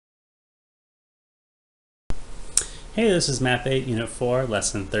Hey, this is Math 8, Unit 4,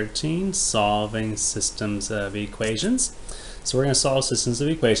 Lesson 13, Solving Systems of Equations. So we're going to solve systems of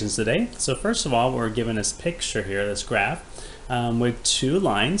equations today. So first of all, we're given this picture here, this graph, with two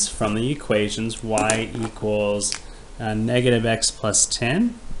lines from the equations y equals negative x plus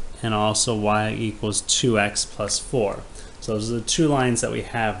 10 and also y equals 2x plus 4. So those are the two lines that we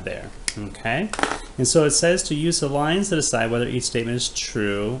have there. Okay, and so it says to use the lines to decide whether each statement is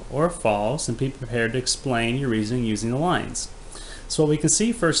true or false and be prepared to explain your reasoning using the lines. So what we can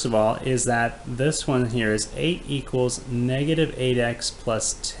see first of all is that this one here is 8 equals negative 8x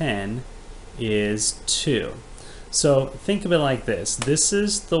plus 10 is 2. So think of it like this. This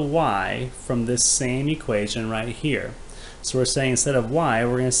is the y from this same equation right here. So we're saying instead of y,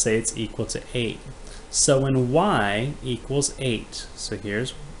 we're going to say it's equal to 8. So when y equals 8, so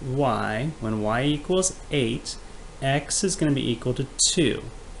here's y, when y equals 8, x is going to be equal to 2.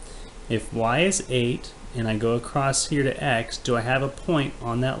 If y is 8 and I go across here to x, do I have a point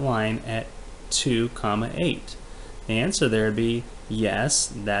on that line at 2 comma 8? The answer there would be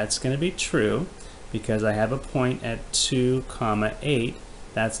yes, that's going to be true because I have a point at 2 comma 8.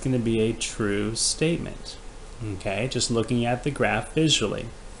 That's going to be a true statement. Okay, just looking at the graph visually.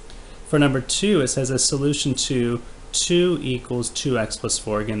 For number 2, it says a solution to 2 equals 2x plus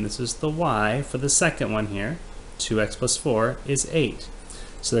 4. Again, this is the y for the second one here. 2x plus 4 is 8.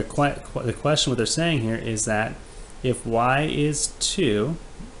 So the question, what they're saying here is that if y is 2,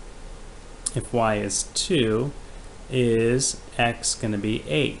 is x going to be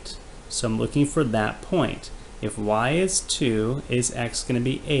 8? So I'm looking for that point. If y is 2, is x going to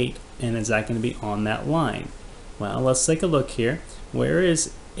be 8? And is that going to be on that line? Well, let's take a look here. Where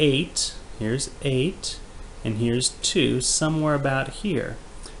is 8? Here's 8. And here's 2, somewhere about here.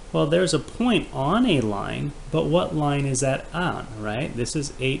 Well, there's a point on a line, but what line is that on, right? This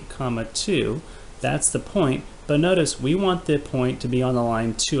is 8 comma 2. That's the point. But notice we want the point to be on the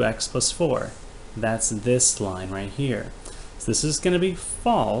line 2x plus 4. That's this line right here. So this is going to be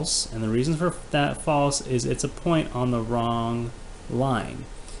false, and the reason for that false is it's a point on the wrong line.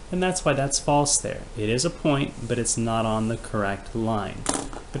 And that's why that's false there. It is a point, but it's not on the correct line.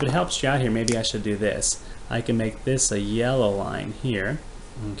 If it helps you out here, maybe I should do this. I can make this a yellow line here,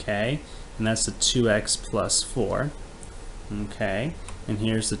 okay, and that's the 2x plus 4, okay, and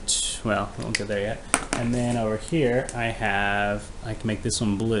here's the, well, we won't get there yet, and then over here I can make this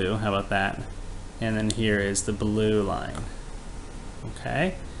one blue, how about that, and then here is the blue line,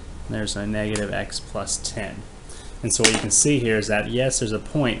 okay, and there's a negative x plus 10. And so what you can see here is that, yes, there's a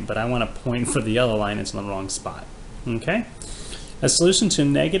point, but I want a point for the yellow line, it's in the wrong spot, okay. A solution to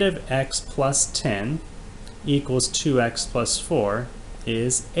negative x plus 10 equals 2x plus 4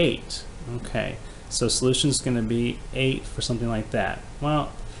 is 8. Okay, so solution is going to be 8 for something like that.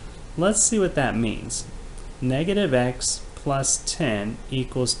 Well, let's see what that means. Negative x plus 10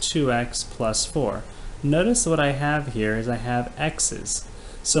 equals 2x plus 4. Notice what I have here is I have x's.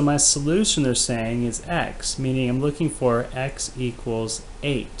 So my solution, they're saying, is x, meaning I'm looking for x equals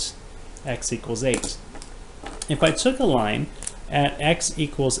 8. X equals 8. If I took a line at x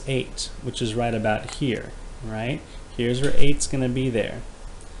equals 8, which is right about here, right? Here's where 8's going to be there.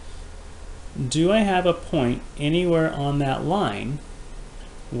 Do I have a point anywhere on that line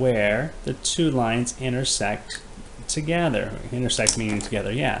where the two lines intersect together? Intersect meaning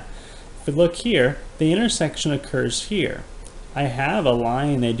together, yeah. If we look here, the intersection occurs here. I have a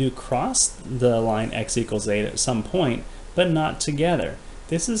line, they do cross the line x equals 8 at some point, but not together.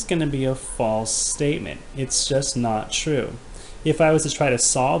 This is going to be a false statement. It's just not true. If I was to try to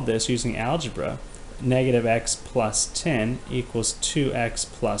solve this using algebra, negative x plus 10 equals 2x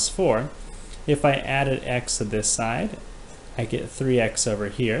plus 4. If I added x to this side, I get 3x over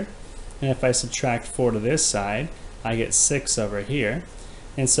here. And if I subtract 4 to this side, I get 6 over here.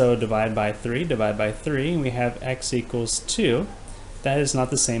 And so divide by 3, and we have x equals 2. That is not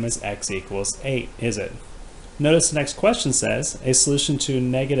the same as x equals 8, is it? Notice the next question says, a solution to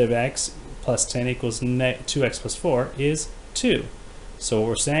negative x plus 10 equals 2x plus 4 is 2. So what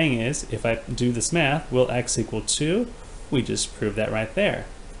we're saying is, if I do this math, will x equal 2? We just proved that right there.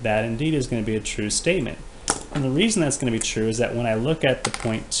 That indeed is going to be a true statement. And the reason that's going to be true is that when I look at the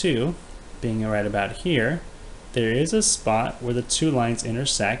point 2, being right about here, there is a spot where the two lines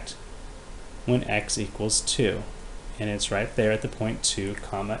intersect when x equals 2. And it's right there at the point 2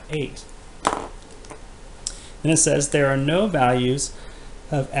 comma 8. And it says there are no values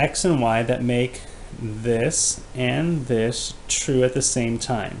of x and y that make this and this true at the same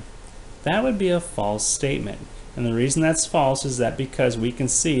time. That would be a false statement. And the reason that's false is that because we can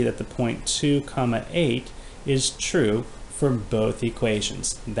see that the point 2 comma 8 is true for both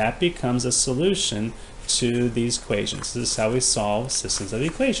equations. That becomes a solution to these equations. This is how we solve systems of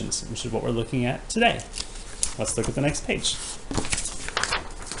equations, which is what we're looking at today. Let's look at the next page.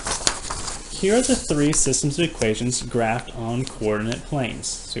 Here are the three systems of equations graphed on coordinate planes.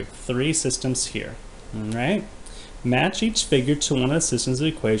 So we have three systems here. All right? Match each figure to one of the systems of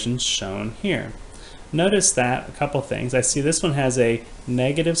equations shown here. Notice that a couple things. I see this one has a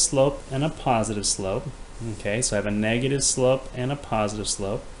negative slope and a positive slope. Okay, so I have a negative slope and a positive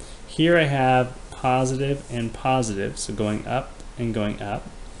slope. Here I have positive and positive, so going up and going up.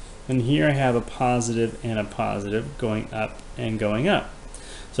 And here I have a positive and a positive going up and going up.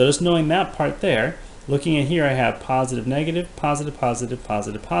 So just knowing that part there, looking at here I have positive, negative, positive, positive,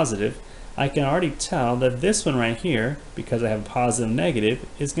 positive, positive. I can already tell that this one right here, because I have positive, negative,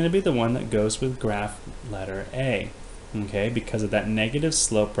 is going to be the one that goes with graph letter A. Okay, because of that negative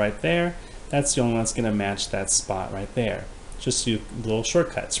slope right there, that's the only one that's going to match that spot right there. Just do little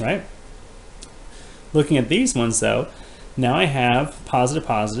shortcuts, right? Looking at these ones though, now I have positive,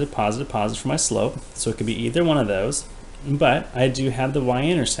 positive, positive, positive for my slope, so it could be either one of those. But I do have the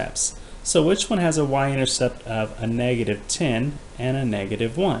y-intercepts. So which one has a y-intercept of a negative 10 and a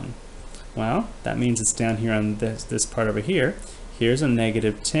negative 1? Well, that means it's down here on this part over here. Here's a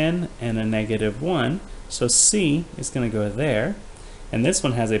negative 10 and a negative 1. So C is going to go there. And this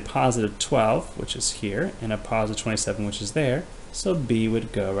one has a positive 12, which is here, and a positive 27, which is there. So B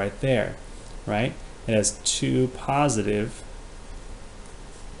would go right there, right? It has two positive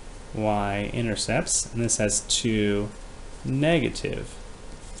y-intercepts, and this has two negative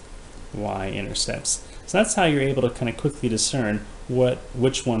y-intercepts. So that's how you're able to kind of quickly discern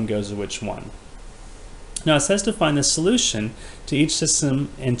which one goes to which one. Now it says to find the solution to each system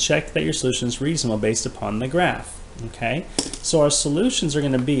and check that your solution is reasonable based upon the graph. Okay, so our solutions are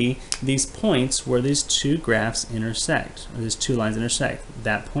going to be these points where these two graphs intersect, or these two lines intersect.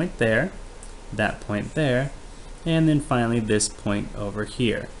 That point there, and then finally this point over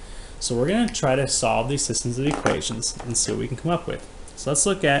here. So we're going to try to solve these systems of equations and see what we can come up with. So let's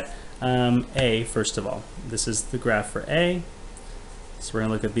look at A first of all. This is the graph for A. So we're going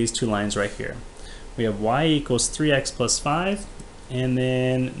to look at these two lines right here. We have y equals 3x plus 5, and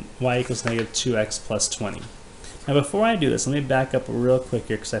then y equals negative 2x plus 20. Now before I do this, let me back up real quick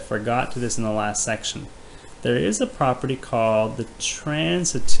here because I forgot to do this in the last section. There is a property called the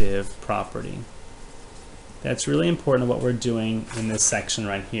transitive property. That's really important to what we're doing in this section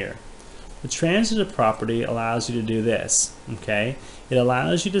right here. The transitive property allows you to do this, okay? It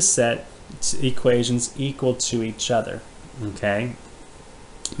allows you to set equations equal to each other, okay?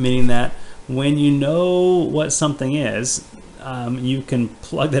 Meaning that when you know what something is, you can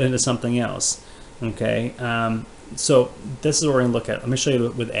plug that into something else, okay? So this is what we're going to look at. Let me show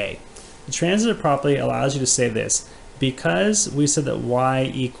you with A. The transitive property allows you to say this. Because we said that y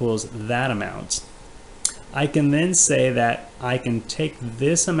equals that amount, I can then say that I can take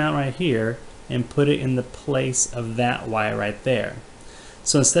this amount right here and put it in the place of that y right there.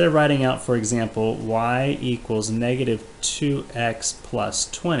 So instead of writing out, for example, y equals negative 2x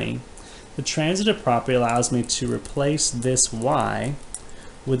plus 20, the transitive property allows me to replace this y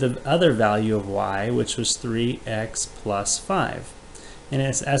with the other value of y, which was 3x plus 5. In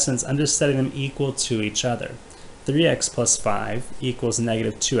its essence, I'm just setting them equal to each other. 3x plus 5 equals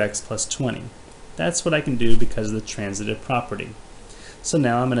negative 2x plus 20. That's what I can do because of the transitive property. So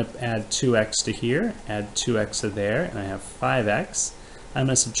now I'm going to add 2x to here, add 2x to there, and I have 5x. I'm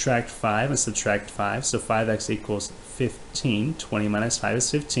going to subtract 5 and subtract 5, so 5x equals 15. 20 minus 5 is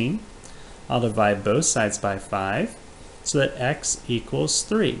 15. I'll divide both sides by 5 so that x equals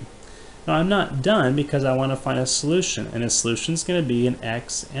 3. Now I'm not done because I want to find a solution, and a solution is going to be an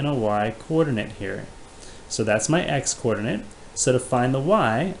x and a y coordinate here. So that's my x coordinate. So to find the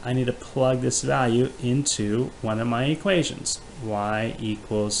y, I need to plug this value into one of my equations. Y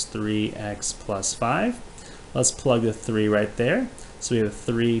equals 3x plus 5. Let's plug the 3 right there. So we have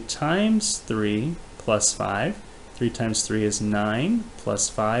 3 times 3 plus 5. 3 times 3 is 9, plus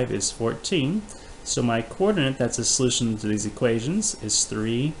 5 is 14. So my coordinate that's a solution to these equations is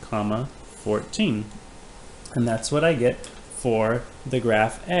 3, 14. And that's what I get for the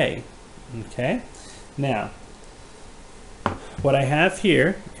graph A. Okay? Now, what I have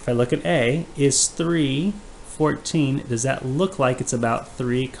here, if I look at A, is 3, 14. Does that look like it's about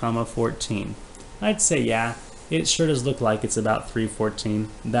 3, 14? I'd say yeah, it sure does look like it's about 3, 14.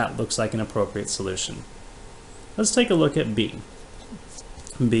 That looks like an appropriate solution. Let's take a look at B.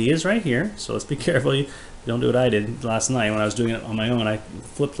 B is right here, so let's be careful. You don't do what I did last night when I was doing it on my own. I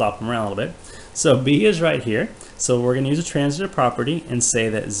flip-flop them around a little bit. So B is right here. So we're going to use a transitive property and say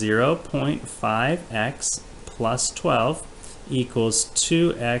that 0.5x plus 12 equals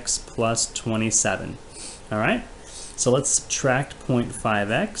 2x plus 27. All right, so let's subtract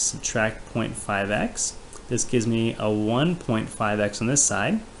 0.5x, subtract 0.5x. This gives me a 1.5x on this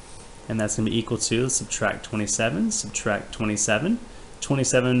side, and that's going to be equal to, subtract 27, subtract 27.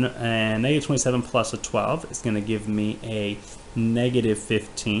 27 and negative 27 plus a 12 is going to give me a negative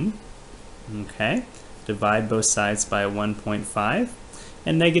 15. Okay, divide both sides by 1.5,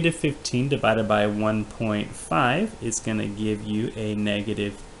 and negative 15 divided by 1.5 is going to give you a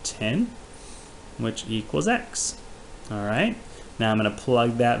negative 10, which equals x. All right, now I'm going to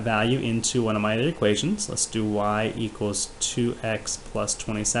plug that value into one of my other equations. Let's do y equals 2x plus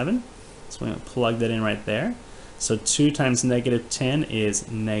 27. So we're going to plug that in right there. So 2 times negative 10 is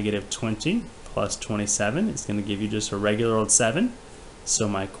negative 20 plus 27. It's going to give you just a regular old 7. So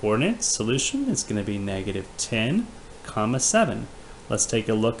my coordinate solution is going to be negative 10, comma 7. Let's take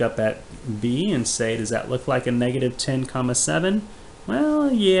a look up at B and say, does that look like a negative 10, comma 7?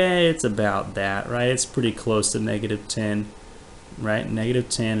 Well, yeah, it's about that, right? It's pretty close to negative 10, right? Negative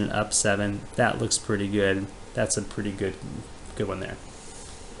 10 and up 7. That looks pretty good. That's a pretty good one there.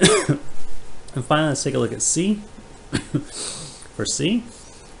 And finally, let's take a look at C. For C,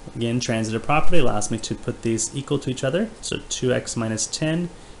 again, transitive property allows me to put these equal to each other. So 2x minus 10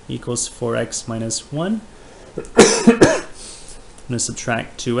 equals 4x minus 1. I'm going to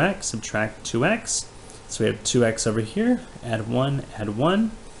subtract 2x, subtract 2x. So we have 2x over here, add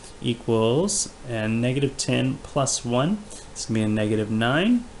 1 equals, and negative 10 plus 1. It's going to be a negative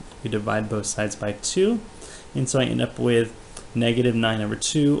 9. We divide both sides by 2. And so I end up with negative 9 over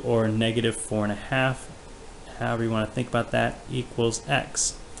 2, or negative 4.5, however you want to think about that, equals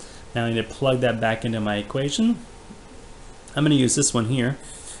x. Now I need to plug that back into my equation. I'm going to use this one here.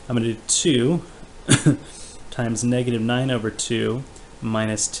 I'm going to do 2 times negative 9 over 2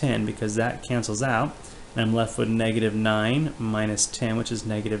 minus 10, because that cancels out, and I'm left with negative 9 minus 10, which is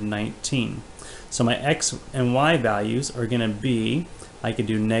negative 19. So my x and y values are going to be, I could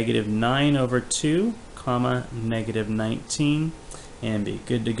do negative 9 over 2 comma negative 19 and be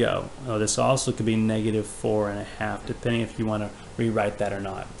good to go. Oh, this also could be negative 4.5, depending if you want to rewrite that or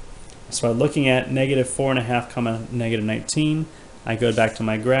not. So by looking at negative 4.5 comma negative 19, I go back to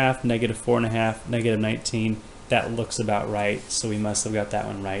my graph, negative 4.5, negative 19. That looks about right, so we must have got that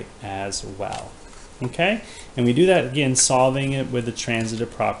one right as well. Okay, and we do that again, solving it with the transitive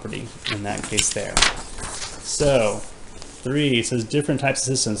property in that case there. So 3 says different types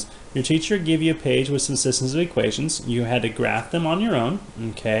of systems. Your teacher gave you a page with some systems of equations. You had to graph them on your own,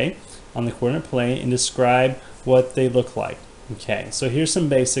 okay, on the coordinate plane, and describe what they look like. Okay, so here's some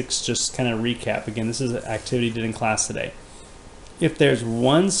basics, just kind of recap. Again, this is an activity you did in class today. If there's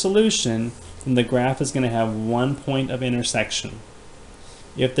one solution, then the graph is going to have one point of intersection.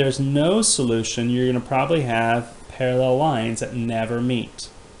 If there's no solution, you're going to probably have parallel lines that never meet.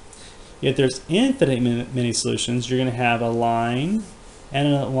 If there's infinite many solutions, you're going to have a line and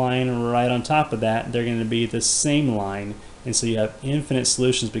a line right on top of that. They're going to be the same line, and so you have infinite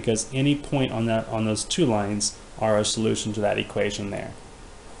solutions because any point on those two lines are a solution to that equation there.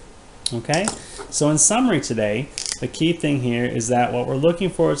 Okay, so in summary today, the key thing here is that what we're looking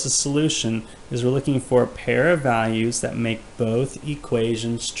for as a solution is we're looking for a pair of values that make both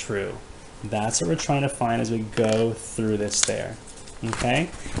equations true. That's what we're trying to find as we go through this there. Okay,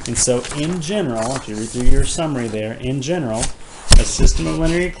 and so in general, if you read through your summary there, in general, a system of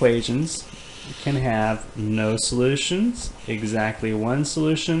linear equations can have no solutions, exactly one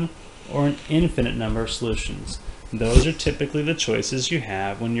solution, or an infinite number of solutions. Those are typically the choices you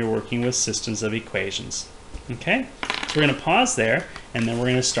have when you're working with systems of equations. Okay, so we're going to pause there, and then we're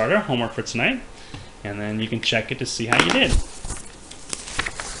going to start our homework for tonight, and then you can check it to see how you did.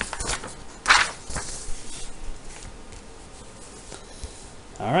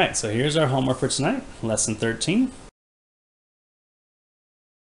 All right, so here's our homework for tonight, lesson 13.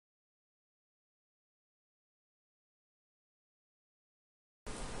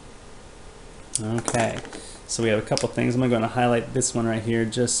 Okay, so we have a couple things. I'm going to highlight this one right here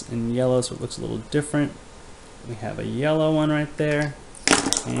just in yellow so it looks a little different. We have a yellow one right there,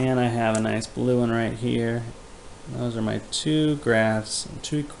 and I have a nice blue one right here. Those are my two graphs.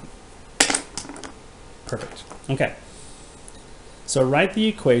 Perfect. Okay, so write the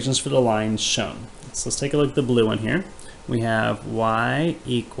equations for the lines shown. So let's take a look at the blue one here. We have y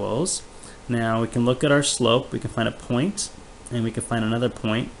equals, now we can look at our slope, we can find a point, and we can find another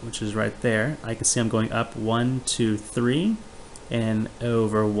point, which is right there. I can see I'm going up 1, 2, 3, and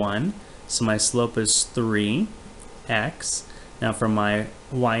over 1. So my slope is 3x. Now for my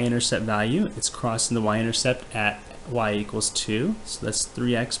y-intercept value, it's crossing the y-intercept at y equals 2. So that's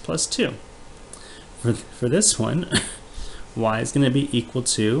 3x plus 2. For this one, y is going to be equal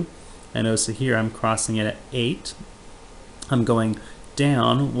to And notice here I'm crossing it at 8. I'm going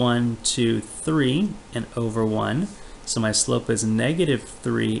down 1, 2, 3, and over 1. So my slope is negative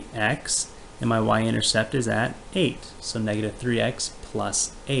 3x, and my y-intercept is at 8. So negative 3x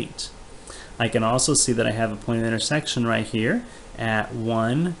plus 8. I can also see that I have a point of intersection right here at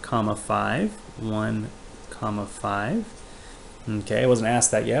 1, 5, 1, 5. Okay, I wasn't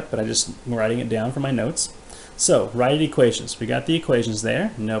asked that yet, but I'm just writing it down for my notes. So, write equations. We got the equations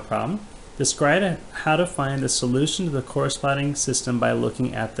there, no problem. Describe how to find the solution to the corresponding system by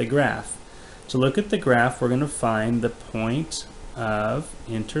looking at the graph. To look at the graph, we're going to find the point of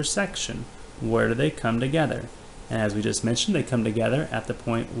intersection. Where do they come together? And as we just mentioned, they come together at the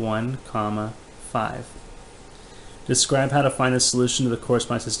point 1, 5. Describe how to find the solution to the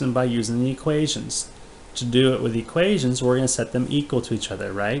corresponding system by using the equations. To do it with equations, we're going to set them equal to each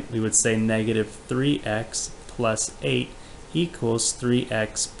other, right? We would say negative 3x plus 8 equals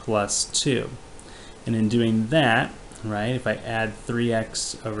 3x plus 2. And in doing that, right, if I add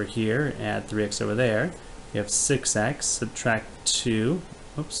 3x over here, add 3x over there, we have 6x, subtract 2,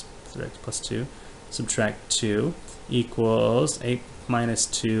 oops, 3x plus 2, subtract 2 equals 8 minus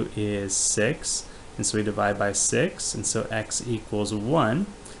 2 is 6. And so we divide by 6, and so x equals 1.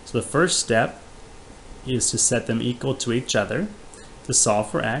 So the first step is to set them equal to each other to solve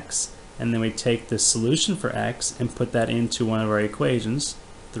for x, and then we take the solution for x and put that into one of our equations,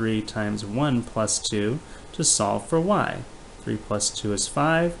 3 times 1 plus 2, to solve for y. 3 plus 2 is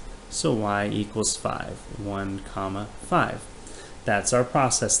 5, so y equals 5, 1, 5. That's our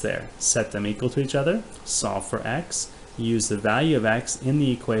process there. Set them equal to each other, solve for x, use the value of x in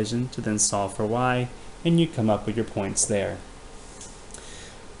the equation to then solve for y, and you come up with your points there.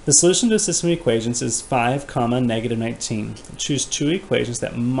 The solution to a system of equations is 5, negative 19. Choose two equations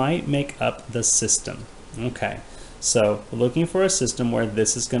that might make up the system. Okay, so we're looking for a system where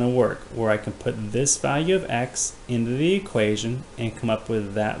this is going to work, where I can put this value of x into the equation and come up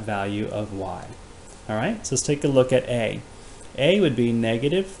with that value of y. Alright, so let's take a look at A. A would be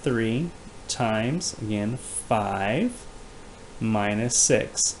negative 3 times, again, 5 minus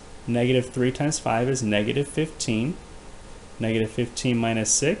 6. Negative 3 times 5 is negative 15. Negative 15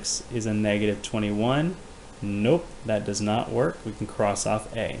 minus 6 is a negative 21. Nope, that does not work. We can cross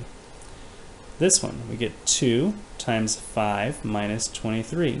off A. This one, we get 2 times 5 minus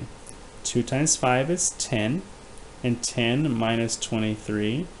 23. 2 times 5 is 10, and 10 minus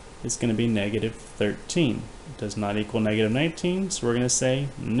 23 is going to be negative 13. It does not equal negative 19, so we're going to say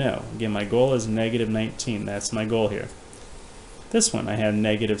no. Again, my goal is negative 19. That's my goal here. This one, I have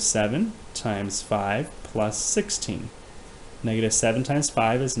negative 7 times 5 plus 16. Negative 7 times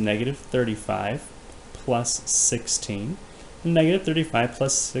 5 is negative 35 plus 16. And negative 35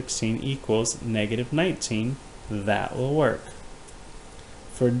 plus 16 equals negative 19. That will work.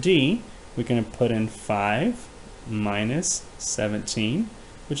 For D, we're going to put in 5 minus 17,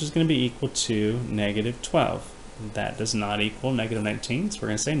 which is going to be equal to negative 12. That does not equal negative 19, so we're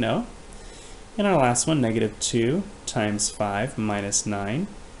going to say no. And our last one, negative 2 times 5 minus 9.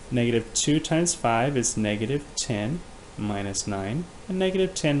 Negative 2 times 5 is negative 10 minus 9, and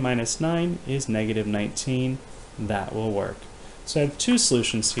negative 10 minus 9 is negative 19. That will work. So I have two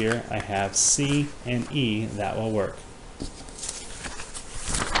solutions here. I have C and E that will work.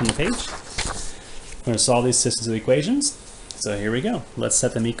 On the page, we're going to solve these systems of equations. So here we go. Let's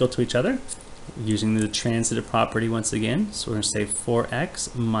set them equal to each other using the transitive property once again. So we're going to say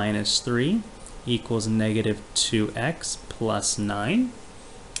 4x minus 3 equals negative 2x plus 9.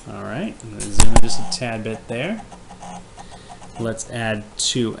 All right, I'm going to zoom in just a tad bit there. Let's add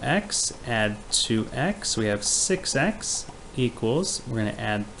 2x, add 2x. We have 6x equals, we're going to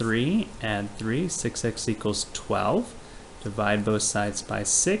add 3, 6x equals 12. Divide both sides by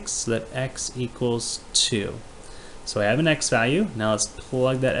 6 so that x equals 2. So I have an x value. Now let's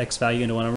plug that x value into one of